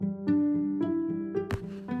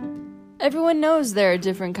Everyone knows there are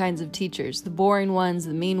different kinds of teachers. The boring ones,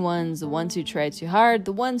 the mean ones, the ones who try too hard,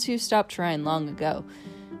 the ones who stopped trying long ago,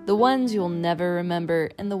 the ones you'll never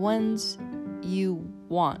remember, and the ones you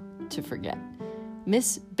want to forget.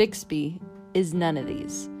 Miss Bixby is none of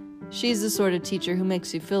these. She's the sort of teacher who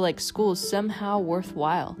makes you feel like school is somehow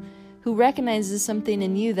worthwhile, who recognizes something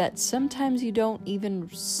in you that sometimes you don't even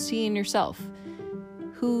see in yourself,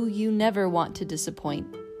 who you never want to disappoint.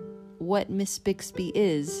 What Miss Bixby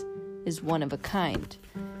is one of a kind.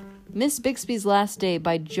 Miss Bixby's Last Day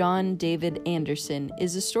by John David Anderson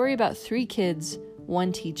is a story about 3 kids,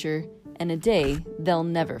 1 teacher, and a day they'll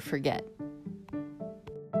never forget.